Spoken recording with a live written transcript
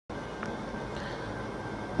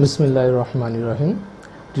বিসমিল্লাহির রহমানির রহিম।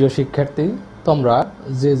 প্রিয় শিক্ষার্থী, তোমরা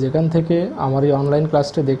যে যেখান থেকে আমার এই অনলাইন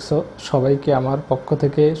ক্লাসটি দেখছো সবাইকে আমার পক্ষ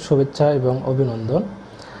থেকে শুভেচ্ছা এবং অভিনন্দন।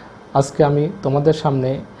 আজকে আমি তোমাদের সামনে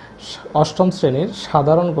অষ্টম শ্রেণীর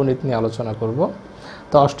সাধারণ গণিত নিয়ে আলোচনা করব।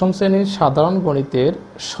 তো অষ্টম শ্রেণীর সাধারণ গণিতের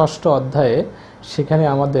ষষ্ঠ অধ্যায়ে সেখানে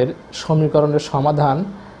আমাদের সমীকরণের সমাধান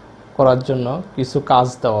করার জন্য কিছু কাজ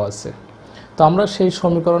দেওয়া আছে। তো আমরা সেই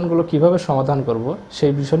সমীকরণগুলো কিভাবে সমাধান করব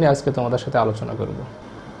সেই বিষয় নিয়ে আজকে তোমাদের সাথে আলোচনা করব।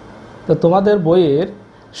 তো তোমাদের বইয়ের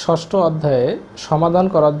ষষ্ঠ অধ্যায়ে সমাধান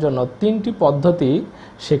করার জন্য তিনটি পদ্ধতি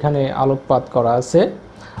সেখানে আলোকপাত করা আছে।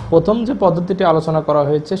 প্রথম যে পদ্ধতিটি আলোচনা করা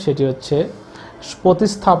হয়েছে সেটি হচ্ছে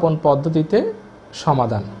প্রতিস্থাপন পদ্ধতিতে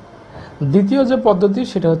সমাধান। দ্বিতীয় যে পদ্ধতি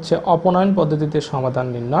সেটা হচ্ছে অপনয়ন পদ্ধতিতে সমাধান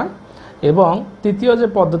নির্ণয়, এবং তৃতীয় যে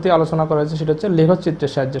পদ্ধতি আলোচনা করা হয়েছে সেটা হচ্ছে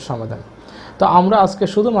লেখচিত্রের সাহায্যে সমাধান। তো আমরা আজকে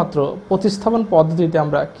শুধুমাত্র প্রতিস্থাপন পদ্ধতিতে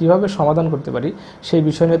আমরা কিভাবে সমাধান করতে পারি সেই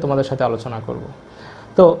বিষয় নিয়ে তোমাদের সাথে আলোচনা করব।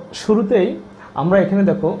 তো শুরুতেই আমরা এখানে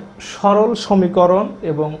দেখো সরল সমীকরণ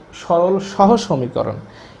এবং সরল সহ সমীকরণ,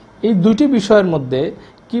 এই দুটি বিষয়ের মধ্যে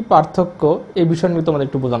কি পার্থক্য এই বিষয় নিয়ে তোমাদের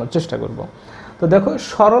একটু বোঝানোর চেষ্টা করব। তো দেখো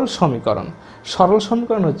সরল সমীকরণ, সরল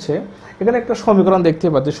সমীকরণ হচ্ছে এখানে একটা সমীকরণ দেখতে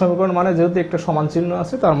পাচ্ছি। সমীকরণ মানে যেহেতু একটা সমান চিহ্ন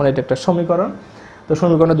আছে তার মানে এটা একটা সমীকরণ। তো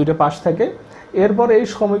সমীকরণে দুইটা পাশ থাকে। এরপর এই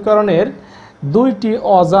সমীকরণের দুইটি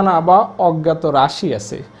অজানা বা অজ্ঞাত রাশি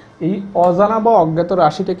আছে। এই অজানা বা অজ্ঞাত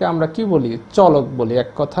রাশিটাকে আমরা কি বলি? চলক বলি, এক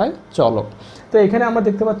কথায় চলক। তো এখানে আমরা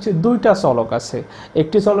দেখতে পাচ্ছি দুইটা চলক আছে।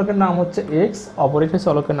 একটি চলকের নাম হচ্ছে এক্স, অপর একটি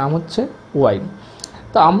চলকের নাম হচ্ছে ওয়াই।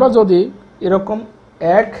 তো আমরা যদি এরকম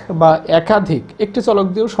এক বা একাধিক একটি চলক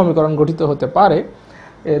দিয়েও সমীকরণ গঠিত হতে পারে।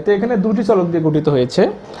 তো এখানে দুটি চলক দিয়ে গঠিত হয়েছে,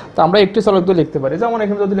 তো আমরা একটি চলক দিয়ে লিখতে পারি। যেমন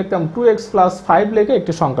এখানে যদি লিখতাম 2x + 5 লিখে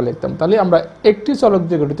একটি সংখ্যা লিখতাম, তাহলে আমরা একটি চলক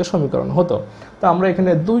দিয়ে গঠিত সমীকরণ হতো। তো আমরা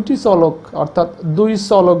এখানে দুইটি চলক অর্থাৎ দুই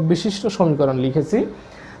চলক বিশিষ্ট সমীকরণ লিখেছি।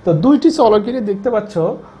 তো দুইটি চলকেরই দেখতে পাচ্ছ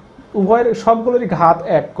উভয়ের সবগুলোরই ঘাত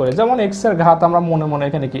এক করে। যেমন x এর ঘাত আমরা মনে মনে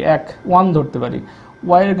এখানে কি 1 ধরতে পারি,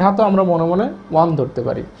 y এর ঘাতও আমরা মনে মনে 1 ধরতে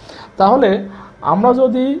পারি। তাহলে আমরা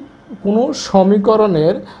যদি কোনো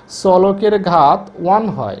সমীকরণের চলকের ঘাত 1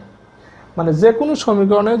 হয়, মানে যে কোনো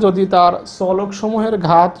সমীকরণে যদি তার চলকসমূহের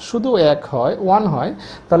ঘাত শুধু 1 হয়, 1 হয়,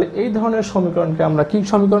 তাহলে এই ধরনের সমীকরণকে আমরা কি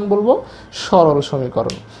সমীকরণ বলবো? সরল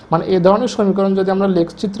সমীকরণ। মানে এই ধরনের সমীকরণ যদি আমরা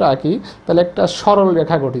লেখচিত্র আঁকি তাহলে একটা সরল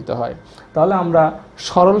রেখা গঠিত হয়। তাহলে আমরা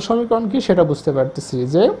সরল সমীকরণ কি সেটা বুঝতে পারতেছি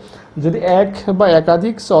যে যদি এক বা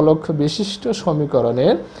একাধিক চলক বিশিষ্ট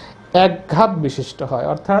সমীকরণের এক ঘাত বিশিষ্ট হয়,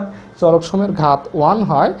 অর্থাৎ চলকসমূহের ঘাত 1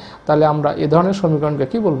 হয়, তাহলে আমরা এ ধরনের সমীকরণকে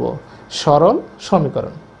কি বলবো? সরল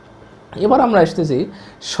সমীকরণ। এবার আমরা আসতেছি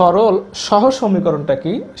সরল সহ সমীকরণটা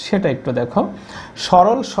কি সেটা একটু দেখো।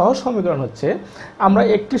 সরল সহ সমীকরণ হচ্ছে আমরা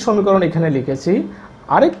একটি সমীকরণ এখানে লিখেছি,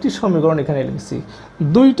 আরেকটি সমীকরণ এখানে লিখেছি,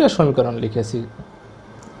 দুইটা সমীকরণ লিখেছি।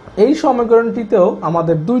 এই সমীকরণটিতেও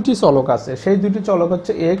আমাদের দুইটি চলক আছে, সেই দুইটি চলক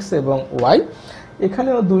হচ্ছে এক্স এবং ওয়াই।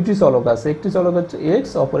 এখানেও দুইটি চলক আছে, একটি চলক হচ্ছে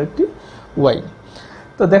এক্স, অপর একটি ওয়াই।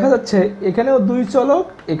 তো দেখা যাচ্ছে এখানেও দুই চলক,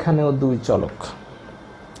 এখানেও দুই চলক।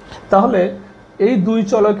 তাহলে এই দুই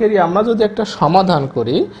চলকেরই আমরা যদি একটা সমাধান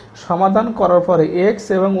করি, সমাধান করার পরে এক্স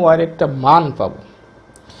এবং ওয়াইয়ের একটা মান পাবো।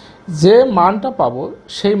 যে মানটা পাবো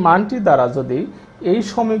সেই মানটি দ্বারা যদি এই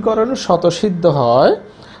সমীকরণ স্বতঃসিদ্ধ হয়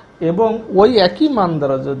এবং ওই একই মান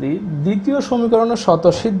দ্বারা যদি দ্বিতীয় সমীকরণও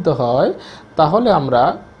স্বতঃসিদ্ধ হয়, তাহলে আমরা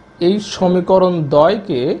এই সমীকরণ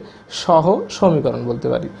দ্বয়কে সহ সমীকরণ বলতে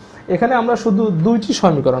পারি। এখানে আমরা শুধু দুইটি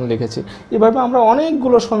সমীকরণ লিখেছি। এভাবে আমরা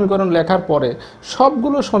অনেকগুলো সমীকরণ লেখার পরে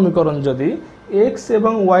সবগুলো সমীকরণ যদি এক্স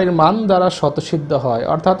এবং ওয়াইয়ের মান দ্বারা স্বতঃসিদ্ধ হয়,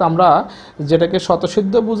 অর্থাৎ আমরা যেটাকে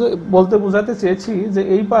স্বতঃসিদ্ধ বলতে বোঝাতে চেয়েছি যে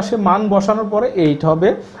এই পাশে মান বসানোর পরে 8 হবে,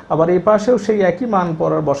 আবার এই পাশেও সেই একই মান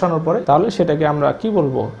বসানোর পরে, তাহলে সেটাকে আমরা কি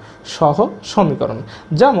বলবো? সহ সমীকরণ।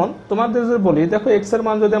 যেমন তোমাদের যে বলি, দেখো এক্স এর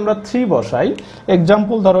মান যদি আমরা 3 বসাই,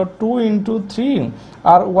 এক্সাম্পল ধরো 2 × 3,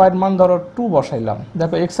 আর ওয়াইয়ের মান ধরো 2 বসাইলাম।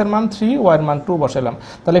 দেখো এক্স এর মান 3, ওয়াইয়ের মান 2 বসাইলাম,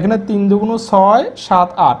 তাহলে এখানে 3 × 2 = 6, 7,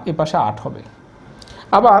 8, এ পাশে 8 হবে।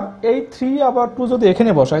 আবার এই 3 আবার 2 যদি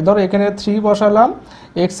এখানে বসাই, ধরো এখানে 3 বসালাম,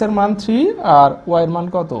 এক্স এর মান 3 আর ওয়াইয়ের মান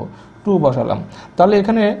কত? 2 বসালাম, তাহলে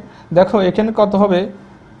এখানে দেখো এখানে কত হবে?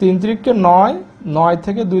 3 × 3 = 9, 9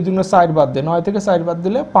 থেকে 2 × 2 = 4 বাদ দিয়ে, 9 থেকে 4 বাদ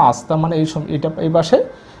দিলে 5, তার মানে এটা এই পাশে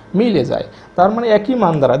মিলে যায়। তার মানে একই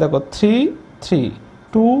মান দ্বারা দেখো 3, 3,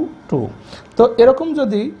 2, 2। তো এরকম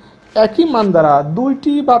যদি একই মান দ্বারা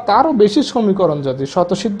দুইটি বা তারও বেশি সমীকরণ যদি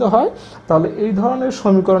স্বতঃসিদ্ধ হয়, তাহলে এই ধরনের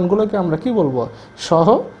সমীকরণগুলোকে আমরা কি বলবো? সহ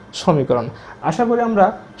সমীকরণ। আশা করি আমরা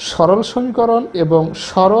সরল সমীকরণ এবং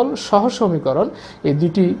সরল সহ সমীকরণ এই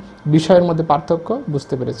দুটি বিষয়ের মধ্যে পার্থক্য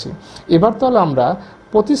বুঝতে পেরেছি। এবার তাহলে আমরা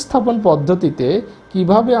প্রতিস্থাপন পদ্ধতিতে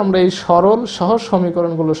কিভাবে আমরা এই সরল সহ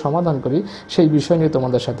সমীকরণগুলো সমাধান করি সেই বিষয় নিয়ে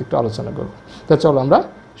তোমাদের সাথে একটু আলোচনা করব। তো চলো আমরা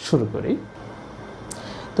শুরু করি।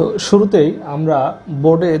 তো শুরুতেই আমরা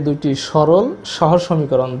বোর্ডে দুইটি সরল সহজ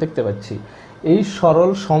সমীকরণ দেখতে পাচ্ছি। এই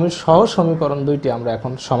সরল সহজ সমীকরণ দুইটি আমরা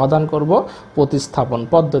এখন সমাধান করব প্রতিস্থাপন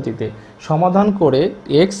পদ্ধতিতে। সমাধান করে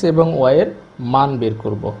x এবং y এর মান বের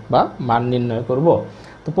করব বা মান নির্ণয় করব।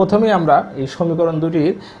 তো প্রথমেই আমরা এই সমীকরণ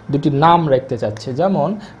দুটি নাম রাখতে চাচ্ছি। যেমন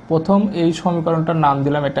প্রথম এই সমীকরণটার নাম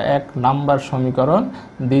দিলাম এটা 1 নাম্বার সমীকরণ,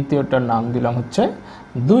 দ্বিতীয়টার নাম দিলাম হচ্ছে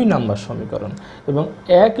 2 নাম্বার সমীকরণ। এবং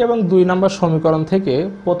 1 এবং 2 নাম্বার সমীকরণ থেকে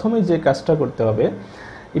প্রথমে যে কাজটা করতে হবে,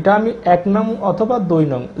 এটা আমি 1 নং অথবা 2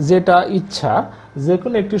 নং যেটা ইচ্ছা যে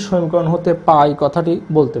কোনো একটি সমীকরণ হতে পাই কথাটি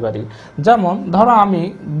বলতে পারি। যেমন ধরো আমি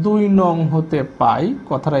 2 নং হতে পাই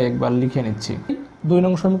কথাটা একবার লিখে নিচ্ছি। 2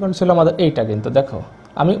 নং সমীকরণ ছিল আমাদের এইটা, কিন্তু দেখো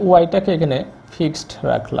আমি ওয়াইটাকে এখানে ফিক্সড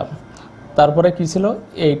রাখলাম, তারপরে কি ছিল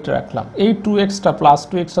 8 রাখলাম। এই 2xটা প্লাস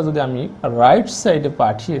 2xটা যদি আমি রাইট সাইডে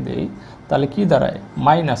পাঠিয়ে দেই তাহলে কি দাঁড়ায়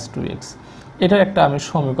 -2x। এটা একটা আমি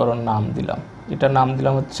সমীকরণ নাম দিলাম, এটা নাম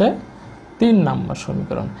দিলাম হচ্ছে 3 নম্বর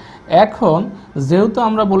সমীকরণ। এখন যেহেতু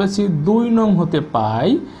আমরা বলেছি 2 নং হতে পাই,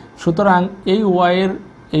 সুতরাং এই y এর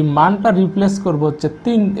এই মানটা রিপ্লেস করব হচ্ছে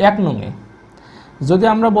 1 নং এ। যদি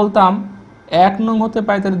আমরা বলতাম 1 নং হতে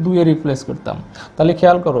পাই তাহলে 2 এ রিপ্লেস করতাম। তাহলে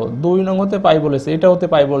খেয়াল করো 2 নং হতে পাই বলেছে, এটা হতে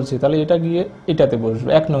পাই বলছি, তাহলে এটা গিয়ে এটাতে বসবে,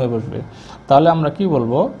 1 নং এ বসবে। তাহলে আমরা কি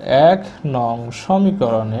বলবো 1 নং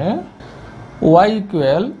সমীকরণে y =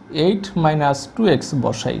 8 - 2x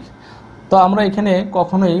বসাই। তো আমরা এখানে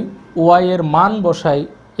কখনোই y এর মান বসাই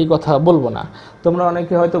এই কথা বলবো না। তোমরা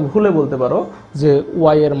অনেকে হয়তো ভুলে বলতে পারো যে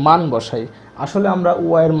y এর মান বসাই। আসলে আমরা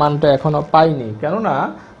y এর মানটা এখনো পাইনি, কেননা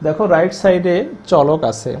দেখো রাইট সাইডে চলক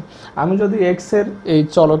আছে। আমি যদি x এর এই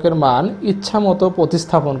চলকের মান ইচ্ছা মতো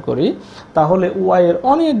প্রতিস্থাপন করি তাহলে y এর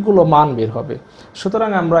অনেকগুলো মান বের হবে। সুতরাং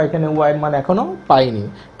আমরা এখানে y এর মান এখনো পাইনি।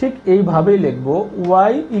 ঠিক এইভাবেই লিখব,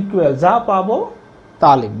 y = যা পাবো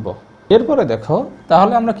তা লিখব। এরপরে দেখো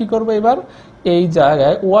তাহলে আমরা কি করব, এবার এই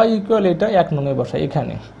জায়গায় y = এটা 1 নং এ বসাই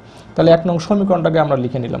এখানে। তাহলে 1 নং সমীকরণটাকে আমরা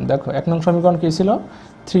লিখে নিলাম। দেখো 1 নং সমীকরণ কি ছিল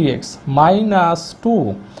 3x - 2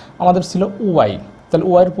 আমাদের ছিল y। তাহলে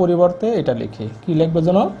y এর পরিবর্তে এটা লিখি, কি লিখবো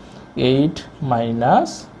যেন 8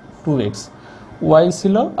 - 2x। y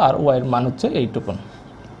ছিল আর y এর মান হচ্ছে এইটুকুন।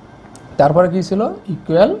 তারপরে কি ছিল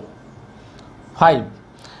ইকুয়াল 5।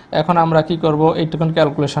 এখন আমরা কি করব এইটুকুন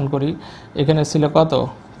ক্যালকুলেশন করি। এখানে ছিল কত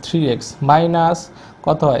 3x মাইনাস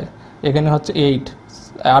কত হয় এখানে হচ্ছে 8,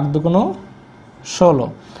 8 দুগুণ 16,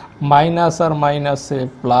 মাইনাস আর মাইনাসে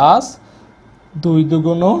প্লাস, 2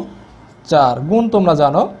 দুগুণ 4, গুণ তোমরা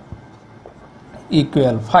জানো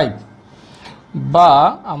ইকুয়াল 5। বা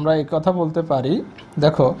আমরা এই কথা বলতে পারি,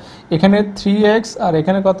 দেখো এখানে 3x আর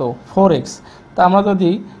এখানে কত 4x, তা আমরা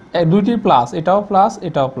যদি দুইটি প্লাস, এটাও প্লাস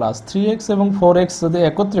এটাও প্লাস, 3x এবং 4x যদি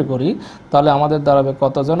একত্রে করি তাহলে আমাদের দাঁড়াবে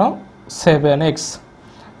কত যেন 7x।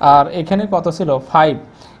 আর এখানে কত ছিল 5।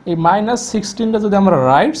 এই -16টা যদি আমরা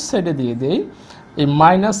রাইট সাইডে দিয়ে দিই, এই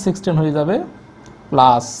 -16 হয়ে যাবে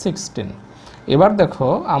 +16। এবার দেখো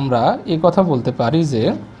আমরা এই কথা বলতে পারি যে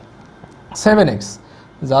 7x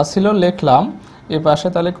যা ছিল লিখলাম, এ পাশে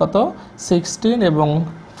তাহলে কত 16 এবং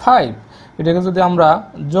 5, এটাকে যদি আমরা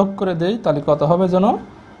যোগ করে দেই তাহলে কত হবে যেন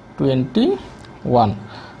 21।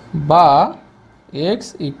 বা x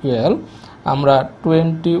 = আমরা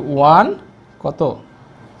 21 কত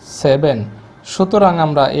 7। সুতরাং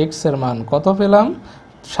আমরা x এর মান কত পেলাম,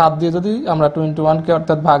 7 দিয়ে যদি আমরা 21কে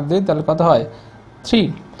অর্থাৎ ভাগ দিই তাহলে কত হয় 3,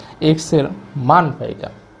 x এর মান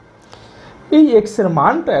পাইলাম। এই x এর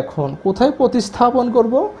মানটা এখন কোথায় প্রতিস্থাপন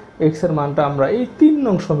করব, x এর মানটা আমরা এই 3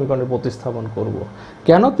 নং সমীকরণে প্রতিস্থাপন করব।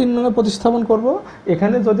 কেন 3 নং এ প্রতিস্থাপন করব,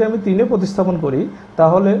 এখানে যদি আমি 3 এ প্রতিস্থাপন করি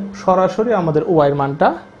তাহলে সরাসরি আমাদের y এর মানটা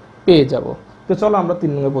পেয়ে যাব। তো চলো আমরা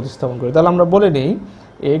 3 নং এ প্রতিস্থাপন করি। তাহলে আমরা বলে নিই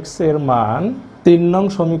x এর মান 3 নং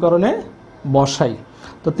সমীকরণে বসাই।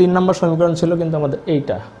 তো 3 নম্বর সমীকরণ ছিল কিন্তু আমাদের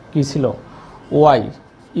এইটা, কি ছিল y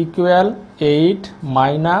 = 8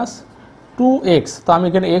 - 2x। তো আমি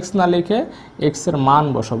এখানে x না লিখে x এর মান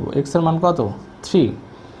বসাবো। x এর মান কত 3।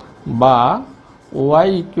 বা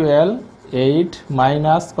y = 8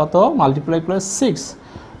 মাইনাস কত মাল্টিপ্লাই করে 6।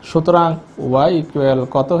 সুতরাং y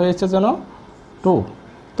 = কত হয়েছে যেন 2।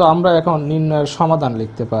 তো আমরা এখন নির্ণয়ের সমাধান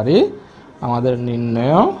লিখতে পারি। আমাদের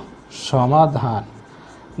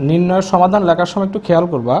নির্ণয় সমাধান লেখার সময় একটু খেয়াল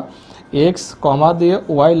করবা, x কমা দিয়ে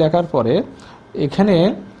y লেখার পরে এখানে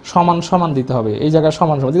সমান সমান দিতে হবে, এই জায়গায়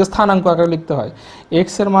সমান সমান দিকে স্থানাঙ্ক আকারে লিখতে হয়। x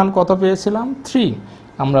এর মান কত পেয়েছিলাম 3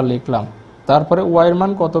 আমরা লিখলাম, তারপরে y এর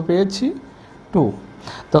মান কত পেয়েছি 2।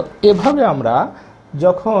 তো এভাবে আমরা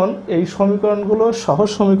যখন এই সমীকরণগুলো সহজ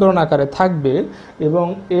সমীকরণ আকারে থাকবে এবং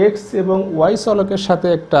এক্স এবং ওয়াই চলকের সাথে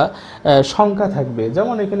একটা সংখ্যা থাকবে,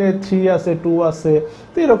 যেমন এখানে 3 আছে, 2 আছে,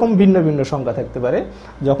 তো এরকম ভিন্ন ভিন্ন সংখ্যা থাকতে পারে,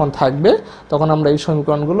 যখন থাকবে তখন আমরা এই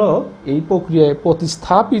সমীকরণগুলো এই প্রক্রিয়ায়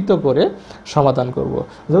প্রতিস্থাপিত করে সমাধান করব।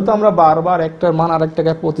 যেহেতু আমরা বারবার একটার মান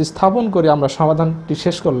আরেকটাকে প্রতিস্থাপন করে আমরা সমাধানটি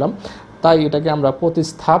শেষ করলাম, তাই এটাকে আমরা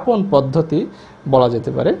প্রতিস্থাপন পদ্ধতি বলা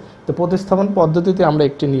যেতে পারে। তো প্রতিস্থাপন পদ্ধতিতে আমরা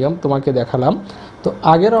একটি নিয়ম তোমাকে দেখালাম। তো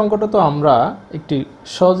আগের অঙ্কটা তো আমরা একটি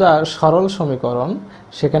সোজা সরল সমীকরণ,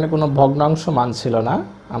 সেখানে কোনো ভগ্নাংশ মান ছিল না,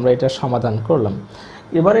 আমরা এটা সমাধান করলাম।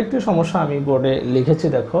 এবার একটি সমস্যা আমি বোর্ডে লিখেছি,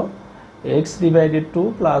 দেখো x/2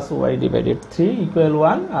 প্লাস y/3 ইকুয়াল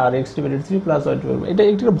 1 আর x/3 প্লাস y/1, এটা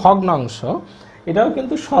একটি ভগ্নাংশ, এটাও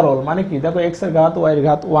কিন্তু সরল, মানে কি দেখো x এর ঘাত y এর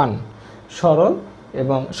ঘাত 1, সরল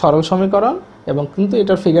এবং সরল সমীকরণ, এবং কিন্তু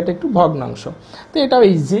এটার ফিগারটা একটু ভগ্নাংশ। তো এটাও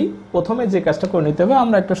ইজি। প্রথমে যে কাজটা করে নিতে হবে,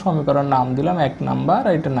 আমরা একটা সমীকরণ নাম দিলাম 1 নাম্বার,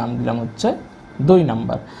 আর এটা নাম দিলাম হচ্ছে 2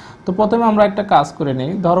 নাম্বার। তো প্রথমে আমরা একটা কাজ করে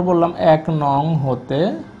নিই, ধরো বললাম 1 নং হতে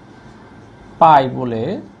পাই বলে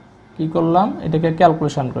কি করলাম, এটাকে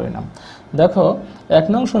ক্যালকুলেশন করে নিলাম। দেখো 1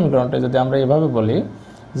 নং সমীকরণটা যদি আমরা এভাবে বলি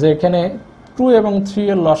যে এখানে 2 এবং 3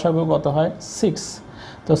 এর লসাগু কত হয় 6,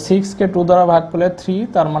 তো 6 কে 2 দ্বারা ভাগ করলে 3,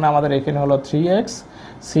 তার মানে আমাদের এখানে হলো 3x,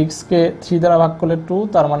 6 কে 3 দ্বারা ভাগ করলে 2,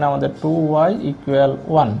 তার মানে আমাদের 2y ইকুয়াল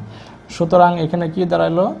 1। সুতরাং এখানে কি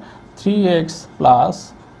দাঁড়ালো 3x প্লাস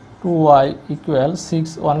 2y ইকুয়াল 6,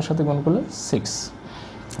 1 এর সাথে গুণ করলে 6।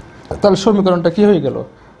 তাহলে সমীকরণটা কি হয়ে গেল,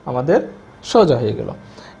 আমাদের সোজা হয়ে গেল।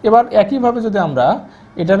 এবার একইভাবে যদি আমরা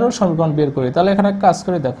এটারও সমীকরণ বের করি, তাহলে এখানে কাজ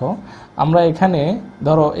করে দেখো, আমরা এখানে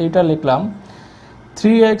ধরো এইটা লিখলাম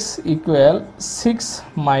 3x ইকুয়াল 6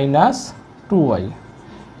 মাইনাস 2y,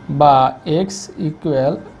 বা x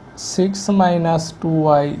equal 6 minus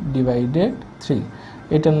 2y divided 3,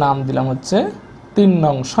 এটার নাম দিলাম হচ্ছে 3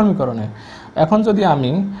 নং সমীকরণে। এখন যদি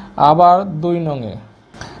আমি আবার 2 নংয়ে,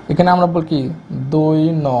 এখানে আমরা বল কি 2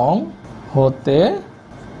 নং হতে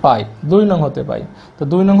পাই, 2 নং হতে পাই, তো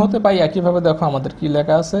 2 নং হতে পাই একইভাবে দেখো আমাদের কি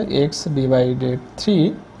লেখা আছে x divided 3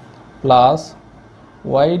 plus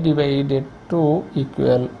y divided 2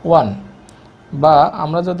 equal 1, বা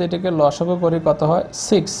আমরা যদি এটাকে লসাগু করি কত হয়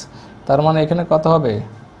 6, তার মানে এখানে কত হবে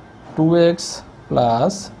 2x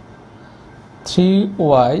প্লাস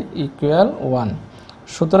 3y ইকুয়াল 1।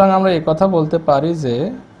 সুতরাং আমরা এই কথা বলতে পারি যে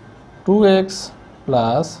 2x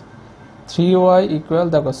প্লাস 3y ইকুয়াল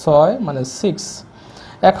দেখো 6 মানে 6।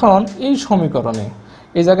 এখন এই সমীকরণে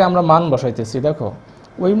এই জায়গায় আমরা মান বসাইতেছি, দেখো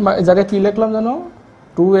ওই জায়গায় কী লিখলাম জানো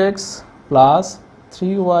 2x প্লাস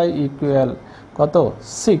 3y ইকুয়াল কত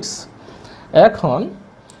 6। এখন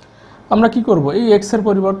আমরা কি করব, এই x এর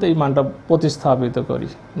পরিবর্তে এই মানটা প্রতিস্থাপিত করি।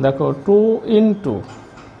 দেখো 2 ইন্টু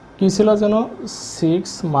কী ছিল যেন 6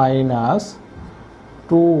 মাইনাস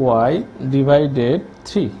 2y ডিভাইডেড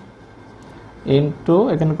 3 ইন্টু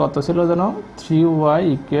এখানে কত ছিল যেন 3y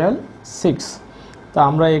ইকুয়াল 6। তা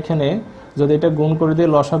আমরা এখানে যদি এটা গুণ করে দিই,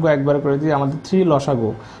 লসাগু একবার করে দিই, আমাদের 3 লসাগু,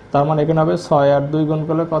 তার মানে এখানে হবে 6 আর 2 গুণ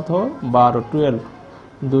করলে কত 12, 12,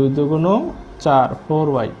 2 দুগুণ 4,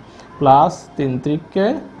 4y প্লাস 3 3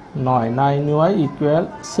 9, 9y ইকুয়াল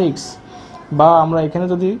 6, বা আমরা এখানে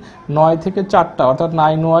যদি 9 থেকে 4টা অর্থাৎ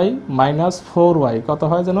 9y মাইনাস 4y কত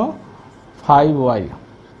হয় যেন 5y,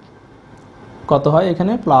 কত হয়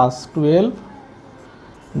এখানে প্লাস 12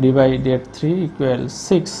 ডিভাইডেড 3 ইকুয়াল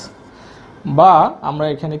 6, বা আমরা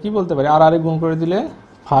এখানে কি বলতে পারি আর গুণ করে দিলে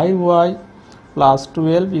 5y প্লাস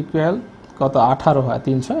 12 ইকুয়াল কত 18 হয়,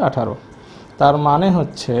 318। তার মানে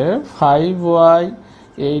হচ্ছে 5y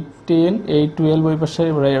 18, এই 12 ওই পাশে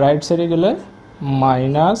রাইট সাইডে গেলে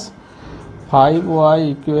মাইনাস 5y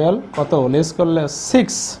ইকুয়াল কত লেস করলে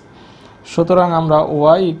 6। সুতরাং আমরা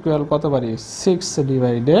y ইকুয়াল কত পারি 6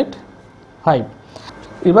 ডিভাইডেড 5।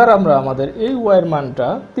 এবার আমরা আমাদের এই y এর মানটা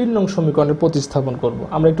 3 নং সমীকরণে প্রতিস্থাপন করব।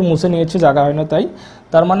 আমরা একটু মুছে নিয়েছি, জায়গা হয় না তাই।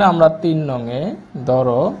 তার মানে আমরা 3 নংয়ে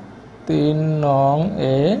ধরো 3 নং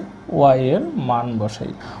এ y এর মান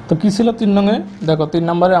বসাই। তো কি ছিল 3 নংয়ে, দেখো 3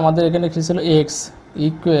 নম্বরে আমাদের এখানে কি ছিল x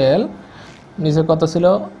ইকুয়াল নিচে কত ছিল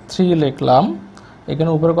 3 লিখলাম, এখানে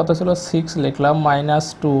উপরে কত ছিল 6 লিখলাম, মাইনাস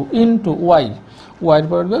 2 ইন্টু y, y এর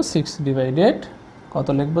পরে 6 ডিভাইডেড কত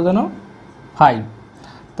লিখবো যেন 5।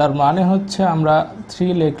 তার মানে হচ্ছে আমরা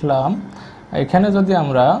 3 লিখলাম, এখানে যদি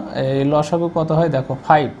আমরা এই লসাগু কত হয় দেখো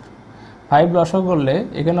 5 লসাগু করলে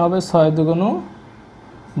এখানে হবে 6 দুগুণ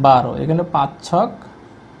 12, এখানে 5 ছক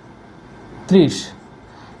 30।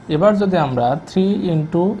 এবার যদি আমরা 3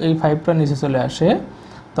 ইন্টু এই 5টা নিচে চলে আসে,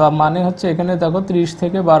 তো মানে হচ্ছে এখানে দেখো 30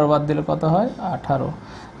 থেকে 12 বাদ দিলে কত হয় 18,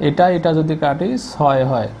 এটা যদি কাটি 6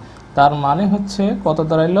 হয়। তার মানে হচ্ছে কত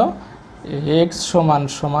দাঁড়াইলো x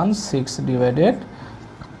সমান 6 ডিভাইডেড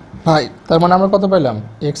 5, তার মানে আমরা কত পাইলাম?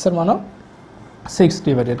 x এর মানও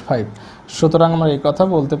 6/5। সুতরাং আমরা এই কথা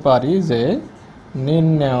বলতে পারি যে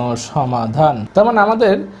নির্ণেয় সমাধান। তার মানে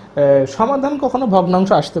আমাদের সমাধান কখনো ভগ্নাংশ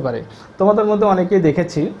আসতে পারে। তোমাদের মধ্যে অনেকেই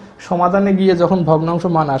দেখেছি সমাধানে গিয়ে যখন ভগ্নাংশ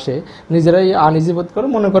মান আসে নিজেরাই আনইজি বোধ করে,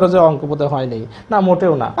 মনে করো যে অঙ্ক বোধ হয়নি। না,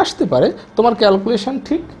 মোটেও না, আসতে পারে। তোমার ক্যালকুলেশন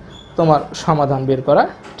ঠিক, তোমার সমাধান বের করা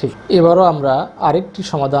ঠিক। এবারও আমরা আরেকটি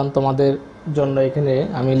সমাধান তোমাদের জন্য এখানে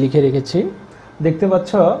আমি লিখে রেখেছি। দেখতে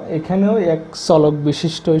পাচ্ছ এখানেও এক চলক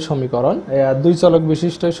বিশিষ্ট সমীকরণ, দুই চলক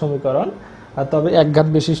বিশিষ্ট সমীকরণ, তবে একঘাত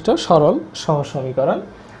বিশিষ্ট সরল সহ সমীকরণ।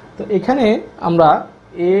 তো এখানে আমরা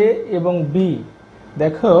এ এবং বি,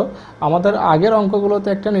 দেখো আমাদের আগের অঙ্কগুলোতে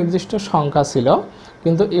একটা নির্দিষ্ট সংখ্যা ছিল,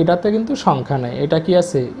 কিন্তু এটাতে কিন্তু সংখ্যা নেই। এটা কি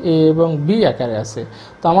আছে? এ এবং বি আকারে আছে।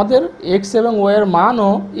 তো আমাদের এক্স এবং ওয়াই এর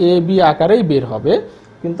মানও এ বি আকারেই বের হবে,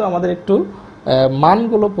 কিন্তু আমাদের একটু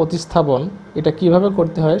মানগুলো প্রতিস্থাপন এটা কিভাবে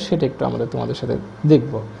করতে হয় সেটা একটু আমরা তোমাদের সাথে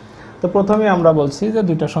দেখব। তো প্রথমে আমরা বলছি যে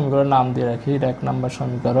দুইটা সমীকরণ নাম দিয়ে রাখি। এটা 1 নম্বর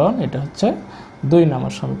সমীকরণ, এটা হচ্ছে 2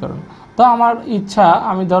 নম্বর সমীকরণ। তো আমার ইচ্ছা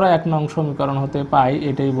আমি ধরো 1 নং সমীকরণ হতে পাই,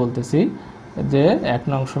 এটাই বলতেছি যে 1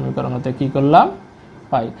 নং সমীকরণ হতে কি করলাম?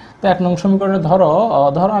 পাই। তো 1 নং সমীকরণে ধরো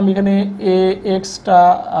আমি এখানে এ এক্সটা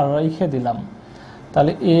রেখে দিলাম,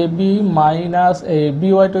 তাহলে A B minus A B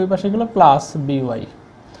ওয়াইটা ওই পাশে গেলো প্লাস বি ওয়াই।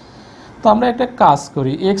 তো আমরা একটা কাজ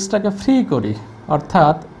করি, এক্সটাকে ফ্রি করি,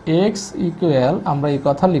 অর্থাৎ এক্স ইকুয়াল আমরা এই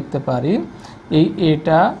কথা লিখতে পারি, এই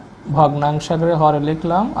এটা ভগ্নাংশাকারে হরে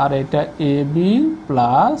লিখলাম, আর এটা A B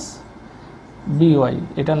plus B Y,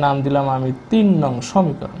 এটা নাম দিলাম আমি 3 নং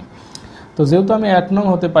সমীকরণ। তো যেহেতু আমি 1 নং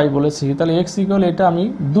হতে পাই বলেছি, তাহলে এক্স ইকুয়াল এটা আমি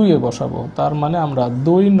 2 এ বসাবো। তার মানে আমরা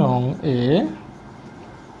 2 নং এ,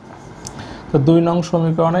 তো 2 নং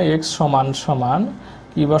সমীকরণে এক্স সমান সমান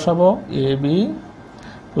কি বসাবো? A B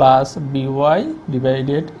plus B Y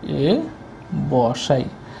divided এ বসাই।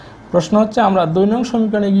 প্রশ্ন হচ্ছে আমরা 2 নং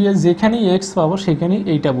সমীকরণে গিয়ে যেখানেই এক্স পাবো সেখানেই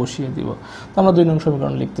এইটা বসিয়ে দিব। তো আমরা 2 নং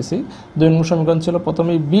সমীকরণ লিখতেছি। 2 নং সমীকরণ ছিল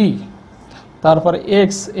প্রথমেই বি, তারপরে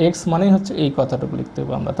এক্স, এক্স মানে হচ্ছে এই কথাটুকু লিখতে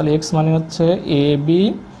হবে আমরা। তাহলে এক্স মানে হচ্ছে A B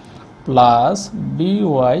plus B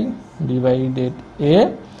Y divided A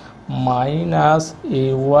minus A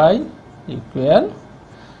Y equal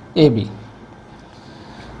A B.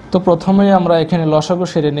 তো প্রথমে আমরা এখানে লসাগু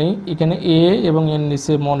সেরে নেই। এখানে এ এবং এর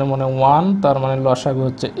নিচে মনে মনে 1, তার মানে লসাগু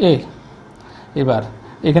হচ্ছে এ। এবার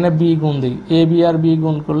এখানে বি গুণ দিই, এ বি আর বি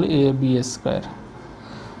গুণ করলে A B square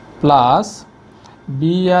plus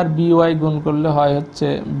B R B Y গুণ করলে হয় হচ্ছে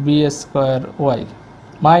বি স্কোয়ার ওয়াই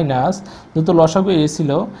মাইনাস, যেহেতু লসাগু এ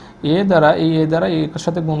ছিল, এ দ্বারা এর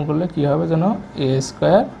সাথে গুণ করলে কি হবে যেন? এ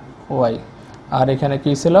স্কোয়ার ওয়াই, আর এখানে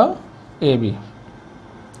কি ছিল? A B.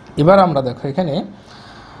 এবার আমরা দেখো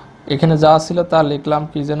এখানে যা ছিল তা লিখলাম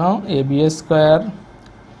কি যেন? A B square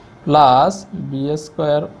plus B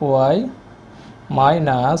square Y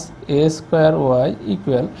minus A square Y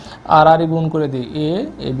equal, আর গুণ করে দিই,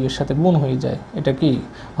 এ বি এর সাথে গুণ হয়ে যায়। এটা কি?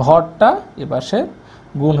 হরটা এপাশে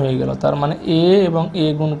গুণ হয়ে গেল, তার মানে এ এবং এ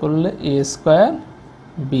গুণ করলে এ স্কোয়ার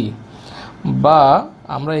বি। বা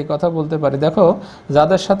আমরা এই কথা বলতে পারি, দেখো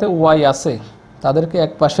যাদের সাথে ওয়াই আছে তাদেরকে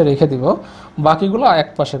এক পাশে রেখে দিব, বাকিগুলো এক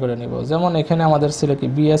পাশে করে নিব। যেমন এখানে আমাদের ছিল কি?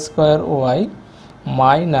 B square Y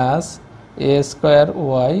minus A square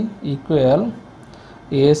Y equal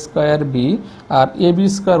A square B, R A B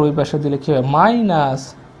square ওই পাশে দিলে কি হয়? Minus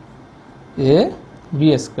A B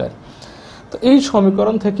square. তো এই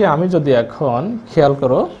সমীকরণ থেকে আমি যদি এখন খেয়াল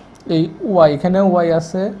করো, এই ওয়াই, এখানে ওয়াই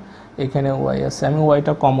আছে, এখানে ওয়াই আছে, আমি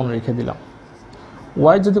ওয়াইটা কমন রেখে দিলাম।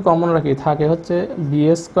 ওয়াই যদি কমন রাখি থাকে হচ্ছে বি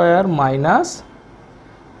স্কোয়ার মাইনাস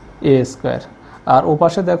এ স্কোয়ার, আর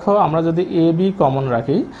ওপাশে দেখো আমরা যদি এ বি কমন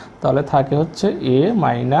রাখি তাহলে থাকে হচ্ছে এ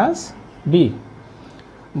মাইনাস বি।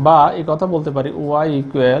 বা এই কথা বলতে পারি ওয়াই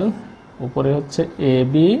ইকুয়াল উপরে হচ্ছে A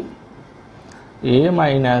B A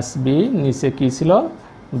minus B, নিচে কি ছিল?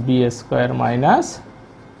 বি স্কোয়ার মাইনাস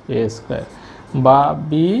এ স্কোয়ার। বা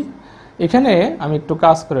বি, এখানে আমি একটু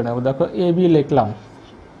কাজ করে নেব। দেখো এ বি লিখলাম,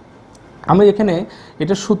 আমি এখানে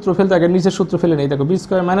এটা সূত্র ফেলতে আগে নিচে সূত্র ফেলে নেই। দেখো বি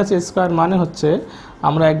স্কোয়ার মাইনাস এ স্কোয়ার মানে হচ্ছে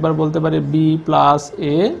আমরা একবার বলতে পারি B plus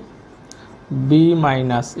A B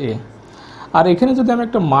minus এ, আর এখানে যদি আমি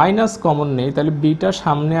একটা মাইনাস কমন নেই তাহলে বিটা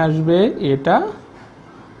সামনে আসবে, এটা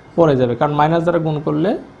পরে যাবে, কারণ মাইনাস দ্বারা গুণ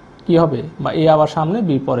করলে কি হবে? বা এ আবার সামনে,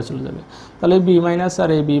 বি পরে চলে যাবে। তাহলে B minus R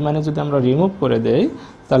A B minus যদি আমরা রিমুভ করে দেই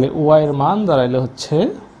তাহলে ওয়াই এর মান দাঁড়াইলে হচ্ছে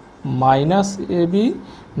minus A B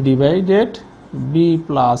divided B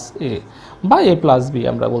plus এ, বা এ প্লাস বি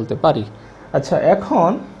আমরা বলতে পারি। আচ্ছা, এখন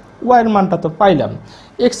ওয়াই এর মানটা তো পাইলাম,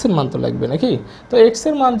 এক্স এর মান তো লাগবে নাকি? তো এক্স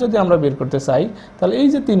এর মান যদি আমরা বের করতে চাই তাহলে এই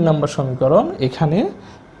যে 3 নম্বর সমীকরণ, এখানে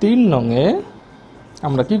 3 নংয়ে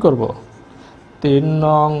আমরা কি করব? 3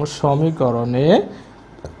 নং সমীকরণে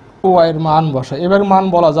ওয়াই এর মান বসাই। এবার মান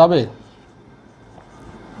বলা যাবে,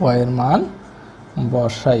 ওয়াই এর মান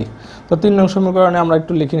বসাই। তো 3 নং সমীকরণে আমরা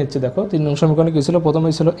একটু লিখে নিচ্ছি। দেখো 3 নং সমীকরণে কি ছিল, প্রথমে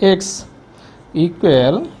ছিল এক্স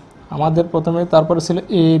ইকুয়াল আমাদের প্রথমে, তারপরে ছিল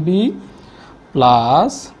এ বি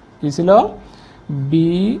প্লাস কি ছিল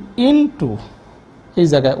বি ইনটু এই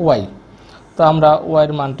জায়গায় ওয়াই। তো আমরা ওয়াই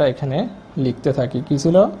এর মানটা এখানে লিখতে থাকি। কি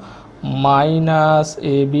ছিল মাইনাস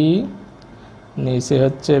এ বি, নিচে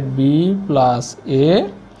হচ্ছে বি প্লাস এ,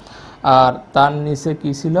 আর তার নিচে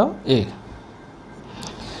কি ছিল এ।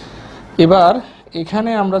 এবার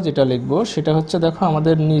এখানে আমরা যেটা লিখব সেটা হচ্ছে, দেখো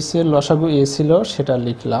আমাদের নিচের লসাগু এ ছিল সেটা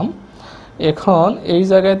লিখলাম। এখন এই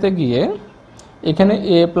জায়গাতে গিয়ে এখানে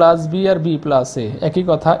এ প্লাস বি আর বি প্লাস এ একই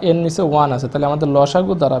কথা, এর নিচে 1 আছে, তাহলে আমাদের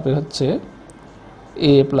লসাগু দাঁড়াবে হচ্ছে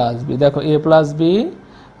এ প্লাস বি। দেখো এ প্লাস বি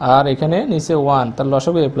আর এখানে নিচে 1, তাহলে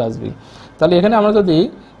লসাগু এ প্লাস বি। তাহলে এখানে আমরা যদি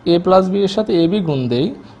এ প্লাস বি এর সাথে এ বি গুণ দেই,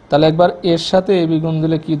 তাহলে একবার এর সাথে এ বি গুণ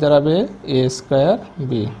দিলে কি দাঁড়াবে এ স্কোয়ার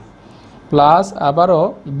বি, প্লাস আবারও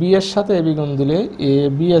বি এর সাথে এ বি গুণ দিলে এ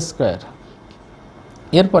বি স্কোয়ার।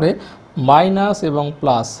 এরপরে মাইনাস এবং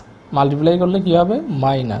প্লাস মাল্টিপ্লাই করলে কি হবে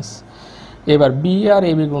মাইনাস। এবার বি আর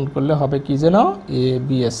এ বি গুণ করলে হবে কি যেন এ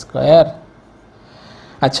বি স্কোয়ার।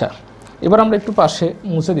 আচ্ছা, এবার আমরা একটু পাশে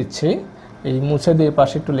মুছে দিচ্ছি, এই মুছে দিয়ে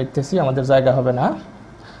পাশে একটু লিখতেছি, আমাদের জায়গা হবে না।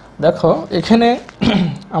 দেখো এখানে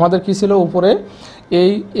আমাদের কি ছিল, উপরে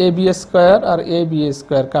এই A B square R A B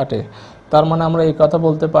square কাটে, তার মানে আমরা এই কথা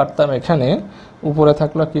বলতে পারতাম এখানে উপরে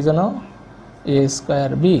থাকলো কি যেন এ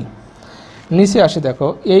স্কোয়ার বি। নিচে আসি, দেখো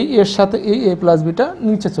এই এর সাথে এই এ প্লাস বিটা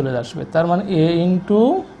নিচে চলে আসবে, তার মানে এ ইন্টু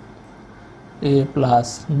এ প্লাস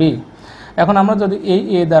বি। এখন আমরা যদি এই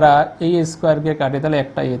এ দ্বারা এই স্কোয়ারকে কাটি তাহলে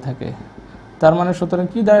একটা এ থাকে, তার মানে সুতরাং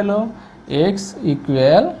কি দাঁড়ালো x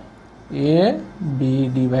equal A B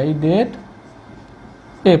divided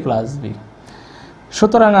A plus B.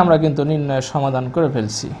 সুতরাং আমরা কিন্তু নির্ণয়ের সমাধান করে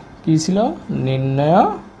ফেলছি। কি ছিল নির্ণয়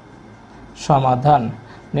সমাধান।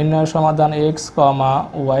 নির্ণয় সমাধান এক্স কমা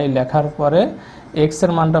ওয়াই লেখার পরে এক্স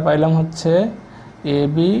এর মানটা পাইলাম হচ্ছে A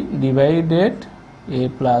B divided A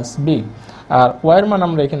plus B, R Y এর মান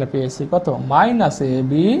আমরা এখানে পেয়েছি কত minus A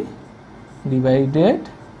B divided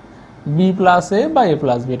B plus এ বা এ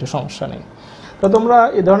প্লাস বি। এটা সমস্যা নেই। তো তোমরা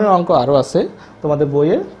এই ধরনের অঙ্ক আরও আছে তোমাদের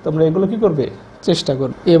বইয়ে, তোমরা এগুলো কি করবে চেষ্টা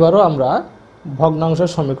করবে। এবারও আমরা ভগ্নাংশের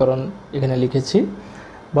সমীকরণ এখানে লিখেছি।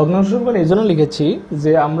 ভগ্নাংশ সমীকরণ এই জন্য লিখেছি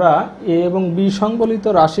যে আমরা এ এবং বি সংবলিত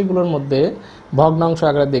রাশিগুলোর মধ্যে ভগ্নাংশ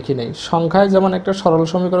আকারে দেখি নেই। সংখ্যায় যেমন একটা সরল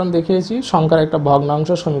সমীকরণ দেখিয়েছি, সংখ্যার একটা ভগ্নাংশ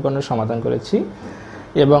সমীকরণের সমাধান করেছি,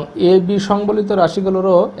 এবং এ বি সংবলিত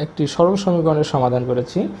রাশিগুলোরও একটি সরল সমীকরণের সমাধান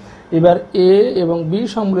করেছি। এবার এ এবং বি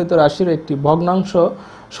সংবলিত রাশির একটি ভগ্নাংশ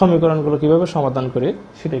সমীকরণগুলো কিভাবে সমাধান করে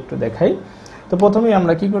সেটা একটু দেখাই। তো প্রথমেই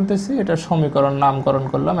আমরা কি করতেছি, এটা সমীকরণ নামকরণ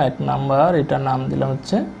করলাম 1 নাম্বার, এটা নাম দিলাম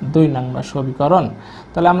হচ্ছে 2 নাম্বার সমীকরণ।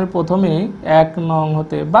 তাহলে আমরা প্রথমেই 1 নং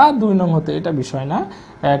হতে বা 2 নং হতে এটা বিষয় না,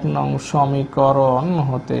 1 নং সমীকরণ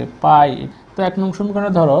হতে পাই। তো 1 নং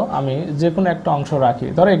সমীকরণে ধরো আমি যে কোনো একটা অংশ রাখি,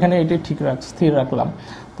 ধরো এখানে এটি ঠিক স্থির রাখলাম,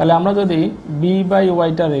 তাহলে আমরা যদি বি বাই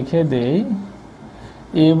ওয়াইটা রেখে দেই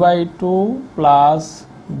এ বাই 2 প্লাস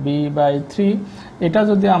বি বাই 3, এটা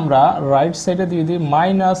যদি আমরা রাইট সাইডে দিয়ে দিই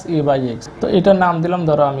মাইনাস এ বাই এক্স, তো এটার নাম দিলাম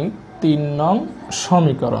ধরো আমি 3 নং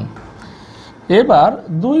সমীকরণ। এবার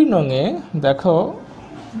 2 নংয়ে দেখো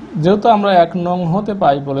যেহেতু আমরা 1 নং হতে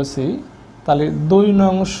পাই বলেছি, তাহলে 2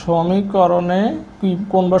 নং সমীকরণে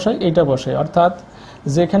কোন বসাই এটা বসাই, অর্থাৎ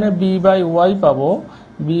যেখানে বি বাই ওয়াই পাবো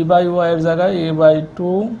বি বাই ওয়াই এর জায়গায় এ by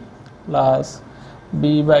 2 plus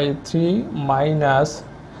B by 3 minus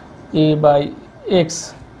A by x,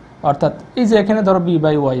 অর্থাৎ এই যে এখানে ধরো বি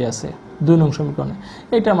বাই ওয়াই আছে 2 নং সমীকরণে,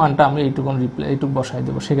 এইটার মানটা আমরা এইটুকু বসাই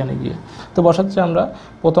দেবো সেখানে গিয়ে। তো বসাচ্ছি আমরা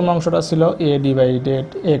প্রথম অংশটা ছিল এ ডিভাইডেড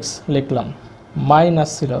এক্স লিখলাম, মাইনাস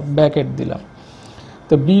ছিল ব্র্যাকেট দিলাম।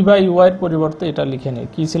 তো বি বাই ওয়াইয়ের পরিবর্তে এটা লিখে নিই,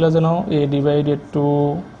 কী ছিল যেন এ ডিভাইডেড 2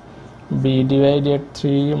 বি ডিভাইডেড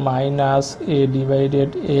 3 মাইনাস এ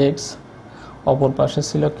ডিভাইডেড এক্স, অপর পাশে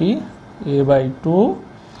ছিল কি এ বাই 2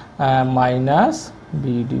 মাইনাস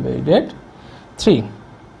বি ডিভাইডেড 3।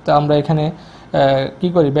 তো আমরা এখানে কি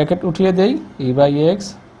করি ব্র্যাকেট উঠিয়ে দেই এ বাই এক্স,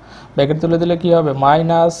 ব্র্যাকেট তুলে দিলে কি হবে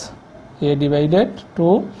মাইনাস এ ডিভাইডেড 2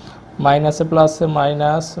 মাইনাসে প্লাসে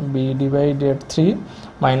মাইনাস বি ডিভাইডেড 3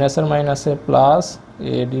 মাইনাসের মাইনাসে প্লাস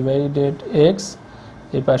এ ডিভাইডেড এক্স,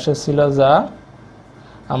 এই পাশে ছিল যা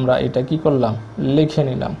আমরা এটা কি করলাম লিখে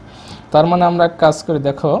নিলাম। তার মানে আমরা এক কাজ করি,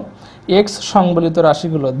 দেখো এক্স সংবলিত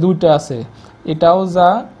রাশিগুলো 2টা আছে, এটাও যা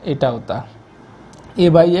এটাও তা, এ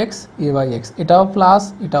বাই এক্স এটাও প্লাস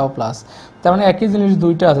এটাও প্লাস, তার মানে একই জিনিস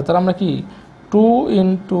 2টা আছে, তাহলে আমরা কি 2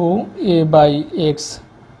 ইন্টু এ বাই এক্স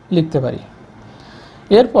লিখতে পারি।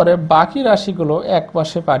 এরপরে বাকি রাশিগুলো এক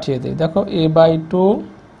পাশে পাঠিয়ে দিই, দেখো এ by 2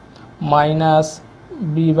 minus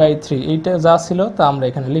B by three, এইটা যা ছিল তা আমরা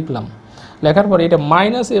এখানে লিখলাম। লেখার পরে এটা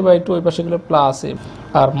মাইনাস এ বাই টু ওই পাশে গেলে plus A,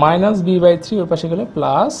 R minus B by three ওই পাশে গেলে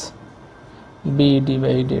প্লাস বি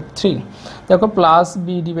ডিভাইডেড থ্রি। দেখো plus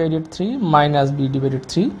B divided three minus B divided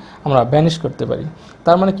three আমরা ভ্যানিশ করতে পারি।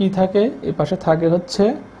 তার মানে কি থাকে, এ পাশে থাকে হচ্ছে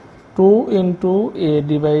টু ইন্টু এ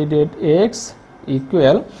ডিভাইডেড এক্স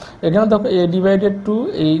ইকুয়াল, এখানে দেখো এ ডিভাইডেড টু,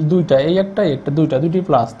 এই দুইটা, এই একটা দুইটা, দুইটি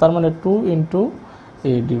প্লাস, তার মানে টু ইন্টু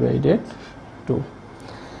এ ডিভাইডেড টু।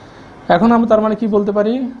 এখন আমরা তার মানে কি বলতে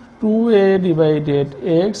পারি, টু এ ডিভাইডেড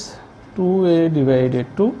এক্স, টু এ ডিভাইডেড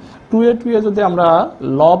টু, টু এ যদি আমরা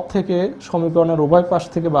লব থেকে সমীকরণের উভয় পাশ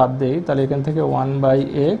থেকে বাদ দিই, তাহলে এখান থেকে one by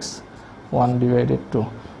x one divided two,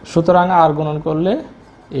 সুতরাং আর গুণন করলে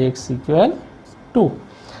এক্স ইকুয়াল টু।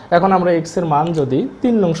 এখন আমরা এক্স এর মান যদি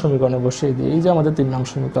 3 নং সমীকরণে বসিয়ে দিই, এই যে আমাদের 3 নং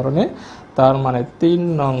সমীকরণে, তার মানে 3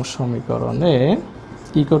 নং সমীকরণে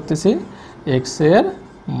কি করতেছি, এক্স এর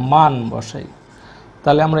মান বসাই।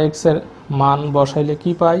 তাহলে আমরা এক্স এর মান বসাইলে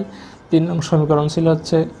কি পাই, 3 নং সমীকরণ ছিল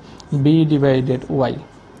হচ্ছে বি ডিভাইডেড ওয়াই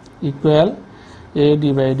ইকুয়াল এ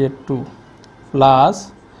divided two plus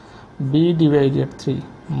B divided three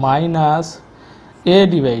minus এ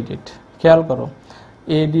ডিভাইডেড, খেয়াল করো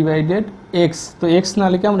এ ডিভাইডেড এক্স, তো এক্স না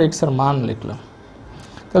লিখে আমরা এক্স এর মান লিখলাম।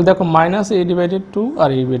 তাহলে দেখো মাইনাস এ ডিভাইডেড টু আর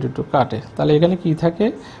এ ডিভাইডেড টু কাটে, তাহলে এখানে কি থাকে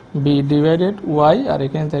বি ডিভাইডেড ওয়াই, আর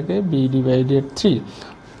এখানে থাকে বি ডিভাইডেড থ্রি।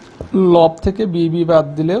 লব থেকে বি বি বাদ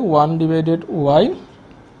দিলে one divided Y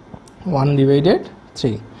one divided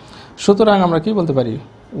three, সুতরাং আমরা কি বলতে পারি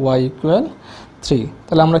ওয়াই ইকুয়াল থ্রি।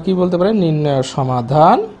 তাহলে আমরা কি বলতে পারি, নির্ণয়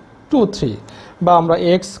সমাধান 2 3, বা আমরা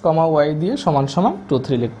এক্স কমা ওয়াই দিয়ে সমান সমান 2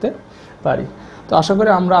 3 লিখতে পারি। তো আশা করি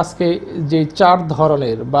আমরা আজকে যে 4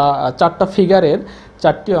 ধরনের বা 4টা ফিগারের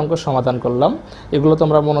 4টি অঙ্ক সমাধান করলাম, এগুলো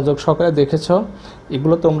তোমরা মনোযোগ সহকারে দেখেছো,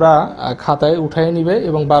 এগুলো তোমরা খাতায় উঠায় নিবে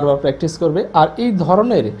এবং বারবার প্র্যাকটিস করবে। আর এই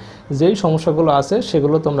ধরনের যেই সমস্যাগুলো আছে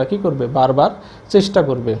সেগুলো তোমরা কি করবে, বারবার চেষ্টা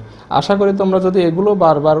করবে। আশা করি তোমরা যদি এগুলো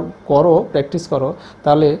বারবার করো, প্র্যাকটিস করো,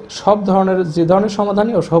 তাহলে সব ধরনের, যে ধরনের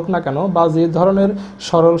সমাধানই হোক না কেন বা যে ধরনের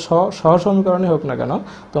সরল সহ সমীকরণই হোক না কেন,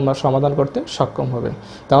 তোমরা সমাধান করতে সক্ষম হবে।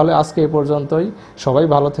 তাহলে আজকে এ পর্যন্তই, সবাই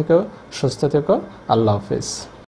ভালো থেকো, সুস্থ থেকো, আল্লাহ হাফেজ।